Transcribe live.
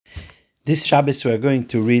This Shabbos we are going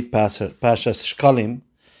to read Parashas Shkalim,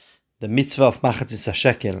 the mitzvah of Machatzis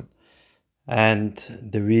Shekel, and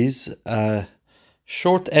there is a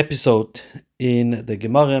short episode in the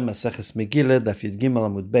Gemara Maseches Megillah Daf Yud Gimel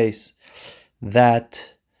Amud Beis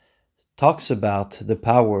that talks about the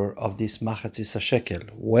power of this Machatzis Shekel.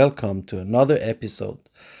 Welcome to another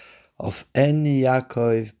episode of En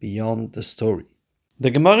Yaakov Beyond the Story.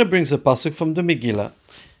 The Gemara brings a pasuk from the Megillah.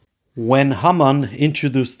 When Haman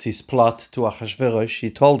introduced his plot to Achashverosh, he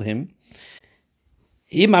told him,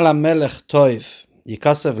 Im ala melech toiv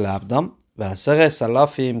yikasev le'abdam ve'aseres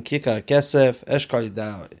alafim kikar kesef eshkal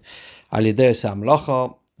alidei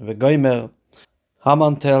samlocha ve'goimer.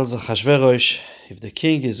 Haman tells Achashverosh, if the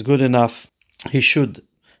king is good enough, he should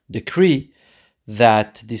decree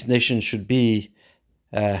that this nation should be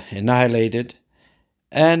annihilated,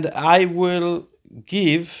 and I will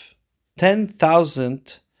give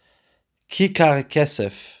 10,000 kikar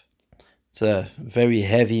kesef. It's a very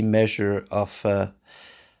heavy measure of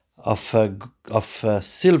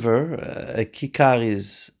silver. A kikar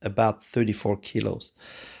is about 34 kilos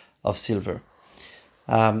of silver.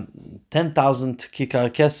 10,000 kikar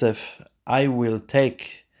kesef I will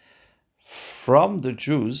take from the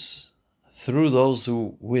Jews through those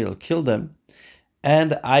who will kill them,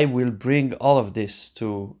 and I will bring all of this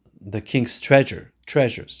to the king's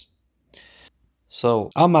treasures.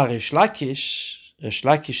 So Amar Rish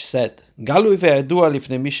Lakish said, Galui ve'edua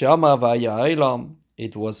lifnei mi she'amar v'haya ha'olam.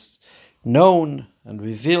 It was known and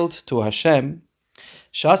revealed to Hashem,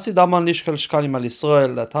 she'asid Haman lishkel shkalim al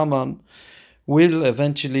Yisrael, that Haman will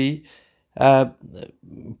eventually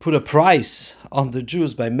put a price on the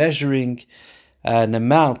Jews by measuring an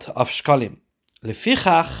amount of shkalim.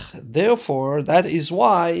 Lefichach, therefore, that is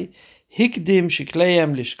why hikdim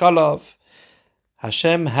shikleim lishkalav,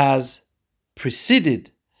 Hashem has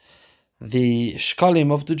preceded the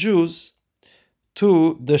Shkalim of the Jews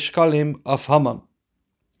to the Shkalim of Haman.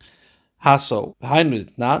 Haso,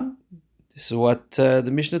 Hainut Nan, this is what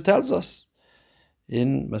the Mishnah tells us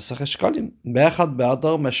in Masechet Shkalim. Be'echad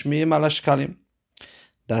be'adar mashmi'im ala Shkalim.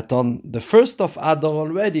 That on the first of Adar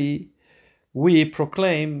already, we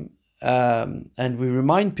proclaim and we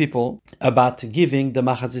remind people about giving the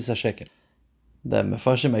Machatzis Shekel. The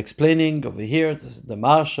Mefarshim are explaining over here, the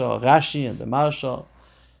Marsha, Rashi and the Marsha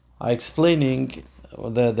are explaining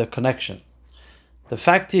the connection. The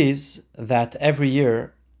fact is that every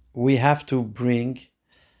year we have to bring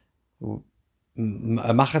a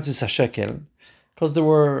Machatzis Shekel, because there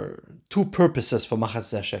were two purposes for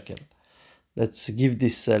Machatzis Shekel. Let's give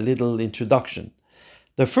this a little introduction.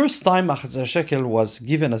 The first time Machatzis Shekel was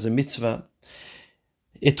given as a mitzvah,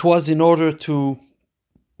 it was in order to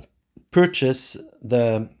purchase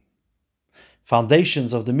the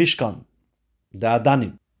foundations of the Mishkan, the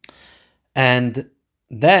Adanim. And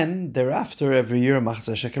then, thereafter, every year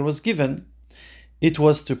Machatzis Shekel was given, it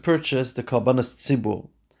was to purchase the Korbanos Tzibur,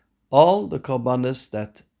 all the Korbanos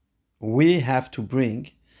that we have to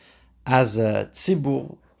bring as a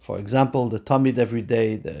Tzibur, for example, the Tamid every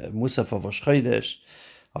day, the Musaf of Rosh Chodesh,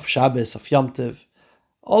 of Shabbos, of Yom Tov,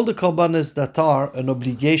 all the Korbanos that are an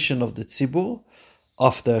obligation of the Tzibur,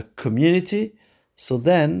 of the community. So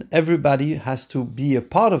then everybody has to be a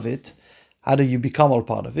part of it. How do you become all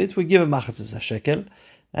part of it? We give a Machatzis Shekel,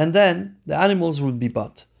 and then the animals will be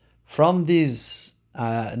bought. From these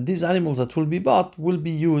animals that will be bought will be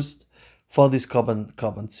used for this korban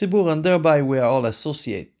tzibur, and thereby we are all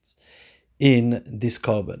associates in this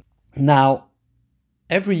korban. Now,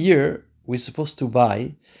 every year we're supposed to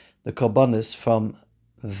buy the korbanos from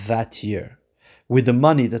that year with the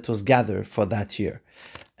money that was gathered for that year.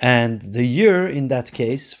 And the year, in that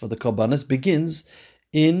case, for the Korbanos, begins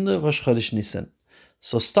in Rosh Chodesh Nisan.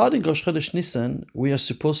 So starting Rosh Chodesh Nisan, we are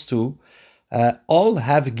supposed to all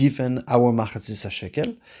have given our Machatzis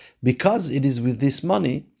Shekel, because it is with this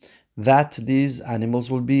money that these animals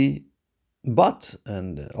will be bought,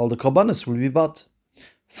 and all the Korbanos will be bought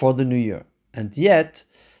for the new year. And yet,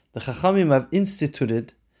 the Chachamim have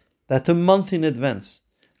instituted that a month in advance,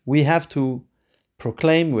 we have to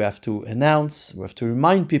proclaim, we have to announce, we have to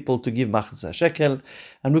remind people to give Machatzis Shekel,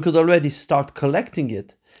 and we could already start collecting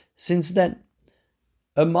it since then,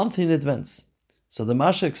 a month in advance. So the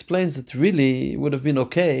Marsha explains that really it would have been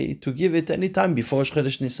okay to give it any time before Rosh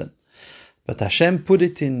Chodesh Nisan. But Hashem put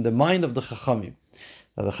it in the mind of the Chachamim,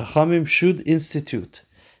 that the Chachamim should institute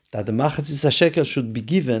that the Machatzis Shekel should be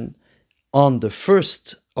given on the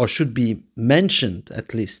first, or should be mentioned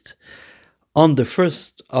at least, on the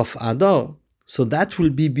first of Adar. So that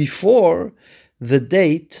will be before the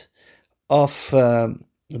date of the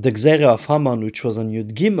Gzera of Haman, which was on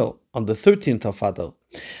Yud Gimel, on the 13th of Adar.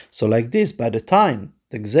 So like this, by the time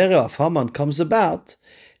the Gzera of Haman comes about,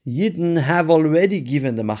 Yidden have already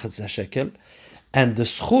given the Machatzis Shekel, and the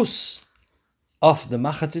schus of the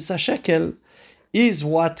Machatzis Shekel is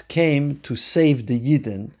what came to save the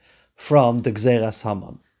Yidden from the Gzeras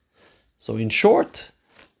Haman. So in short,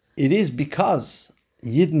 it is because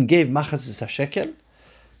Yidden gave Machatzis Shekel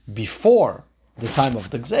before the time of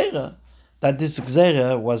the Gzera that this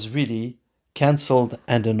Gzera was really cancelled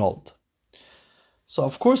and annulled. So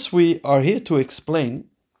of course we are here to explain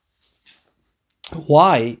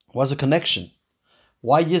why was a connection.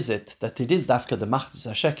 Why is it that it is Dafka the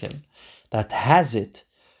Machatzis Shekel that has it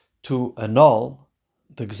to annul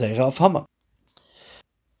the Gzeira of Haman?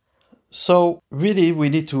 So really we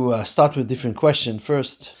need to start with a different question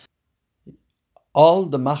first. All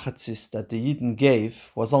the Machatzis that the Yidden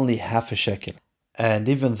gave was only half a shekel. And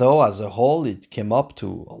even though as a whole it came up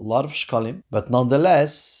to a lot of Shkalim, but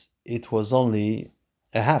nonetheless it was only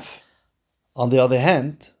a half. On the other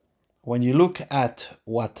hand, when you look at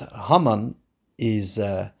what Haman is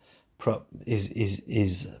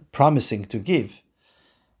promising to give,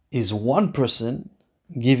 is one person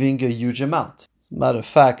giving a huge amount. As a matter of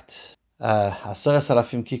fact,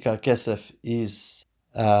 10,000 kikar kesef is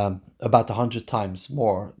about 100 times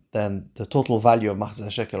more than the total value of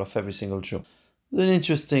Machatzis Shekel of every single Jew. It's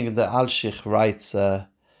interesting, the Al-Shich writes an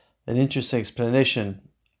interesting explanation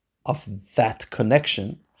of that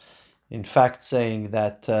connection. In fact, saying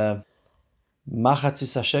that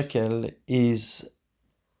Machatzis Shekel is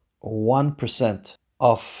 1%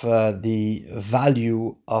 of the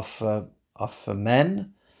value of a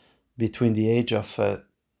man between the age of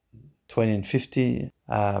 20 and 50.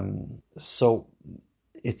 So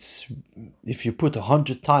it's, if you put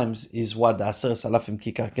 100 times, is what the 10,000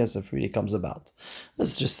 kikar kesef really comes about.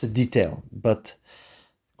 That's just a detail. But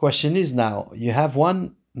the question is now, you have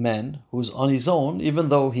one man who's on his own, even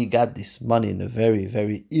though he got this money in a very,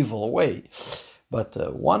 very evil way, but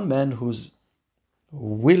one man who's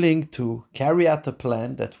willing to carry out a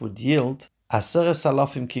plan that would yield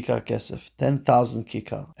 10,000 kikar kesef, 10,000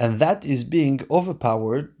 kikar, and that is being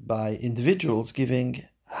overpowered by individuals giving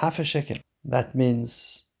half a shekel. That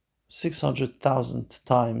means 600,000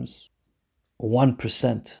 times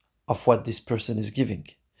 1% of what this person is giving.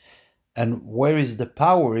 And where is the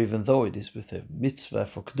power, even though it is with a mitzvah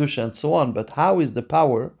for Kedusha and so on, but how is the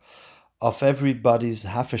power of everybody's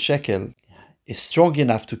half a shekel is strong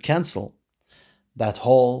enough to cancel that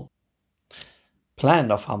whole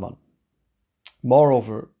plan of Haman?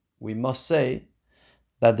 Moreover, we must say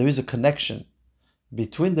that there is a connection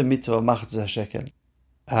between the mitzvah of Machatzis Shekel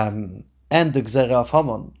and the Gzera of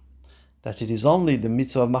Haman, that it is only the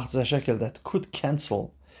mitzvah of Machatzis Shekel that could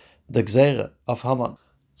cancel the Gzera of Haman.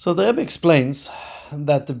 So the Rebbe explains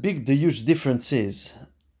that the huge difference is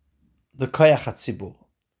the koyach hatzibur,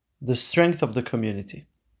 the strength of the community.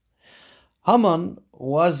 Haman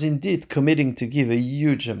was indeed committing to give a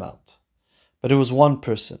huge amount, but it was one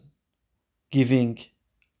person giving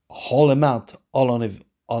a whole amount all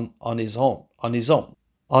on his own. On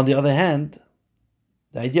the other hand,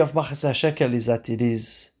 the idea of Machatzis Shekel is that it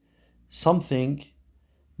is something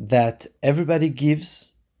that everybody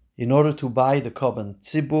gives in order to buy the korban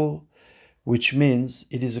tzibur, which means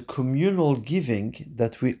it is a communal giving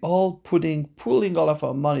that we all pooling all of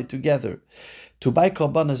our money together to buy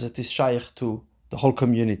korbanos that is shaykh to the whole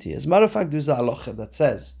community. As a matter of fact, there's a halacha that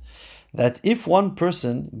says that if one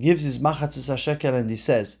person gives his Machatzis Shekel and he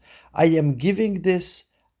says, I am giving this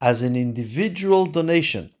as an individual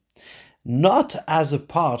donation, not as a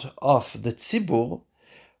part of the tzibur,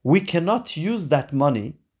 we cannot use that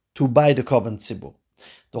money to buy the korban tzibur.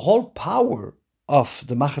 The whole power of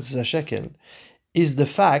the Machatzis Shekel is the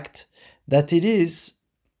fact that it is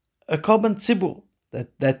a korban tzibur,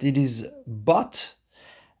 that it is bought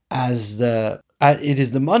as it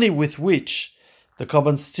is the money with which the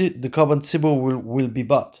korban tzibur will be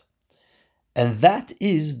bought. And that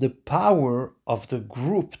is the power of the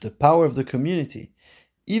group, the power of the community.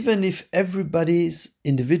 Even if everybody's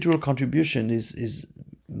individual contribution is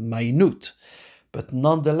minute, but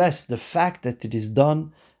nonetheless, the fact that it is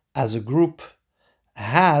done as a group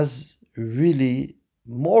has really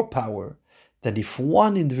more power than if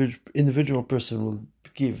one individual person will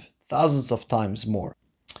give thousands of times more.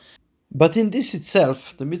 But in this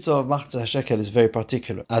itself, the mitzvah of Machatzis Shekel is very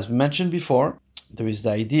particular. As we mentioned before, there is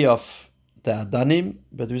the idea of the Adanim,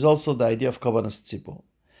 but there is also the idea of Korbanos Tzibur.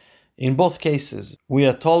 In both cases, we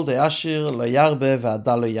are told the Ashir lo yarbe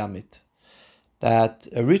ve'adal lo yamit, that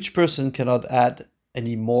a rich person cannot add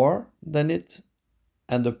any more than it,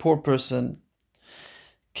 and a poor person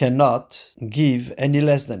cannot give any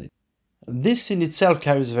less than it. This in itself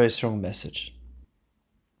carries a very strong message.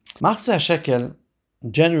 Machatzis Shekel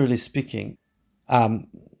generally speaking,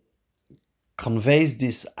 conveys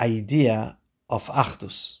this idea of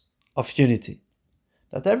achdus, of unity.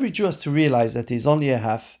 That every Jew has to realize that he's only a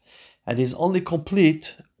half, and he's only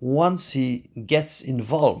complete once he gets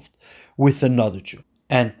involved with another Jew.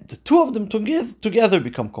 And the two of them together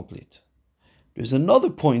become complete. There's another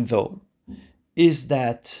point, though, is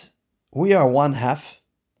that we are one half,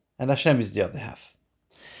 and Hashem is the other half.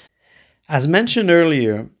 As mentioned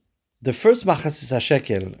earlier, the first machatzis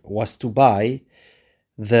shekel was to buy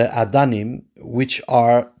the Adanim, which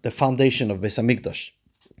are the foundation of Beis Hamikdash.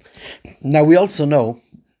 Now we also know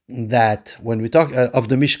that when we talk of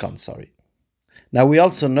the Mishkan, Now we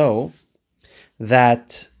also know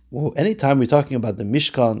that anytime we're talking about the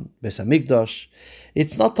Mishkan, Beis Hamikdash,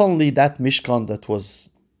 it's not only that Mishkan that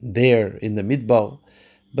was there in the Midbar,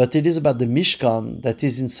 but it is about the Mishkan that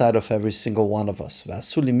is inside of every single one of us.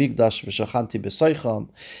 V'asuli Mikdash v'shachanti b'soicham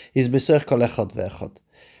is b'soich kol echad ve'echad.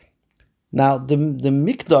 Now, the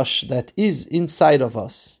Mikdash that is inside of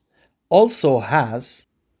us also has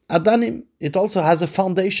Adanim. It also has a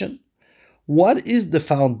foundation. What is the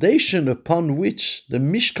foundation upon which the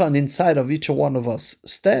Mishkan inside of each one of us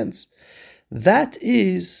stands? That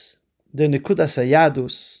is the Nekudas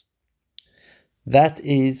Hayadus. That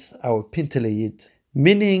is our Pinteleyid,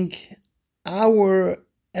 meaning our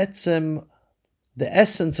etzem, the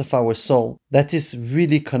essence of our soul that is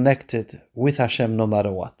really connected with Hashem no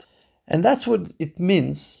matter what. And that's what it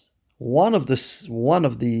means. One of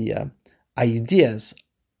the ideas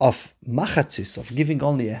of machatzis, of giving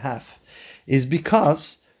only a half, is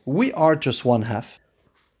because we are just one half.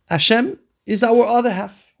 Hashem is our other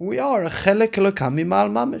half. We are a chelek elokam mimal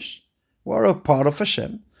mamish. We are a part of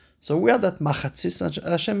Hashem. So we are that machatzis, and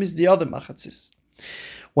Hashem is the other machatzis.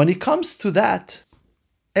 When it comes to that,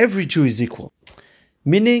 every Jew is equal.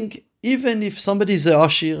 Meaning, even if somebody is a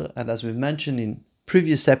ashir, and as we've mentioned in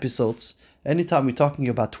previous episodes, anytime we're talking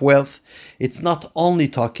about wealth, it's not only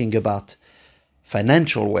talking about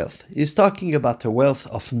financial wealth. It's talking about the wealth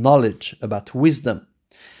of knowledge, about wisdom.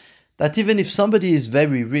 That even if somebody is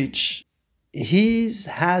very rich, he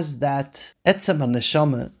has that etzem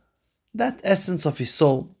haneshama, that essence of his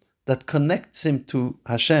soul that connects him to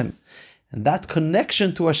Hashem. And that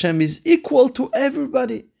connection to Hashem is equal to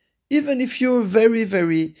everybody. Even if you're very,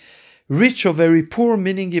 very rich or very poor,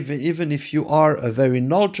 meaning even if you are a very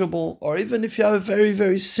knowledgeable, or even if you are a very,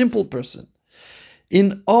 very simple person.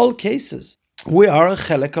 In all cases, we are a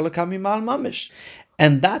chelek elokam mimal mamish.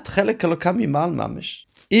 And that chelek elokam mimal mamish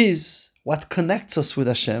is what connects us with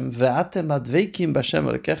Hashem. Ve'atem adveikim b'Hashem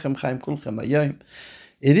elokechem chaim kulchem hayom.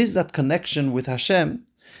 It is that connection with Hashem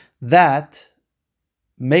that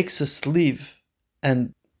makes us live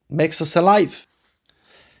and makes us alive.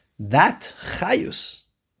 That chayus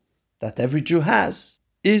that every Jew has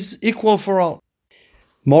is equal for all.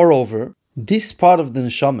 Moreover, this part of the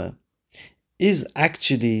neshama is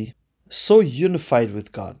actually so unified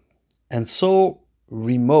with God and so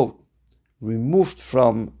removed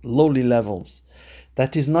from lowly levels,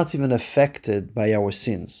 that is not even affected by our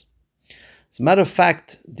sins. As a matter of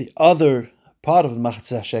fact, the other part of the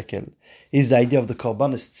Machatzis Shekel is the idea of the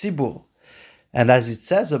Korbanos Tzibur. And as it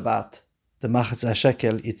says about the Machatzis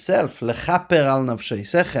Shekel itself, Lechaper al nafshei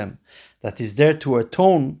sechem, that is there to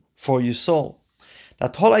atone for your soul.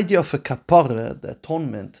 That whole idea of a kapara, the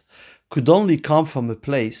atonement, could only come from a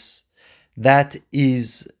place that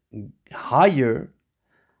is higher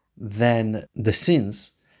than the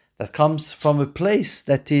sins, that comes from a place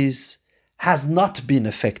that has not been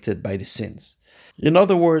affected by the sins. In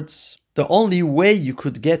other words, the only way you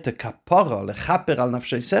could get a kapara, lechaper al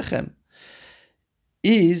nafshei sechem,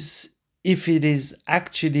 is if it is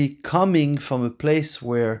actually coming from a place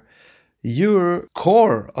where your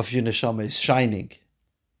core of your neshama is shining.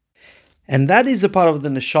 And that is a part of the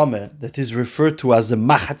neshama that is referred to as the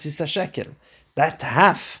machatzis shekel, that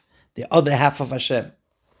half, the other half of Hashem.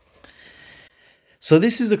 So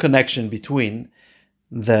this is the connection between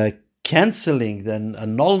the cancelling, the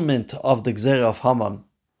annulment of the gzera of Haman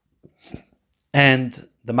and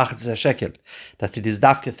the machatzis shekel, that it is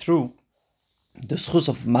dafke through the schus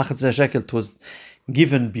of machatzis shekel was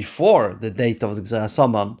given before the date of the gzera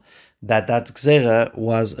Haman, that gzera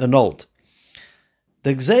was annulled.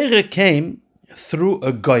 The gzera came through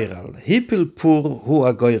a goyral. Hipil pur hu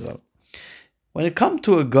a goyral. When it comes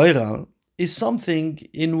to a goyral, is something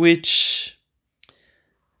in which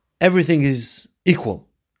everything is equal.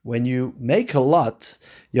 When you make a lot,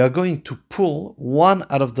 you are going to pull one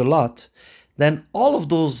out of the lot, then all of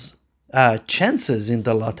those chances in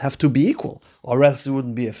the lot have to be equal, or else it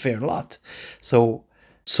wouldn't be a fair lot. So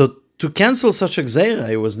to cancel such a gzera,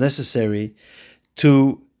 it was necessary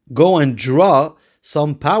to go and draw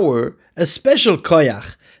some power, a special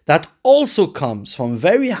koyach, that also comes from a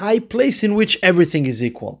very high place in which everything is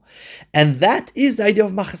equal. And that is the idea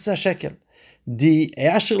of Machatzis Shekel. The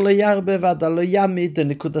Easher Leyarbe Vadalo Yamid, the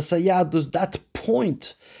Nekudas Hayadus, that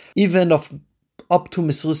point, even of up to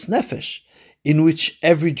Mesrus Nefesh, in which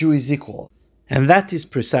every Jew is equal. And that is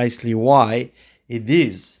precisely why it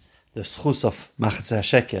is the schus of Machatzis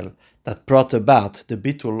Shekel that brought about the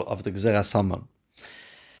bitul of the Gzeras Haman.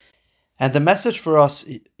 And the message for us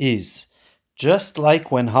is, just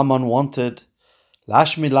like when Haman wanted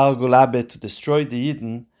Lashmi Largulabe to destroy the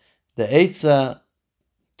Yidden, the Eitzah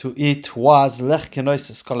to it was Lech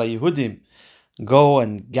Kenoises Kol HaYehudim, go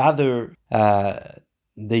and gather the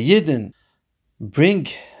Yidden,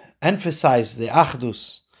 emphasize the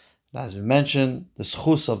Achdus, as we mentioned, the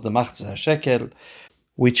schus of the Machatzis Shekel,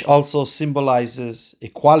 which also symbolizes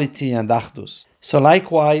equality and Achdus. So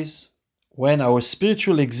likewise, when our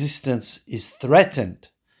spiritual existence is threatened,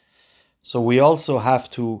 so we also have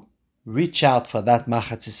to reach out for that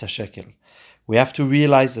Machatzis Shekel. We have to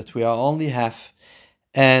realize that we are only half,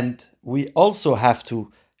 and we also have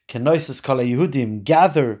to Kenoises Kol HaYehudim,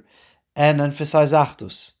 gather and emphasize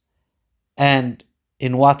Achdus. And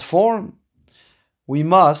in what form? We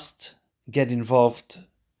must get involved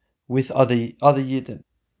with other Yidden.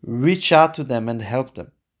 Reach out to them and help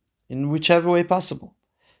them in whichever way possible.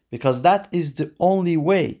 Because that is the only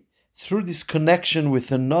way, through this connection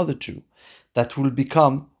with another Jew, that will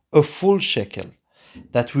become a full shekel,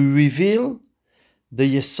 that we reveal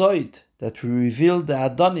the Yesoid, that we reveal the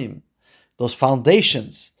Adonim, those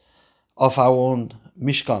foundations of our own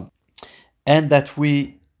Mishkan, and that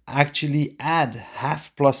we actually add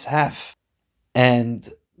half plus half, and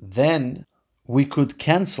then we could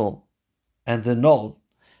cancel and annul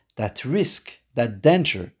that risk, that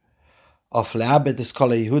danger of Le'abed es Kol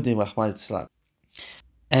HaYehudim Rachman Litzlan.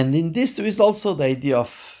 And in this there is also the idea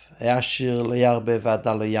of Eashir Leyarbe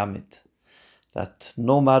Vadalo Yamid, that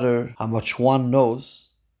no matter how much one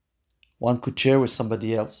knows, one could share with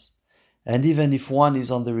somebody else, and even if one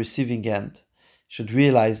is on the receiving end, should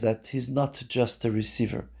realize that he's not just a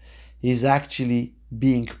receiver, he's actually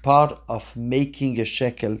being part of making a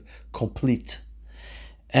shekel complete.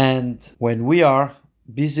 And when we are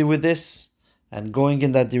busy with this and going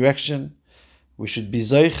in that direction, we should be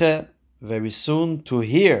zoiche very soon to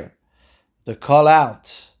hear the call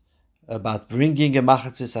out about bringing a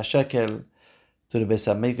Machatzis Shekel to the Beis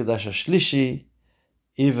HaMikdash HaShlishi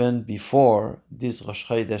even before this Rosh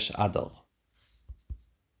Chodesh Adar.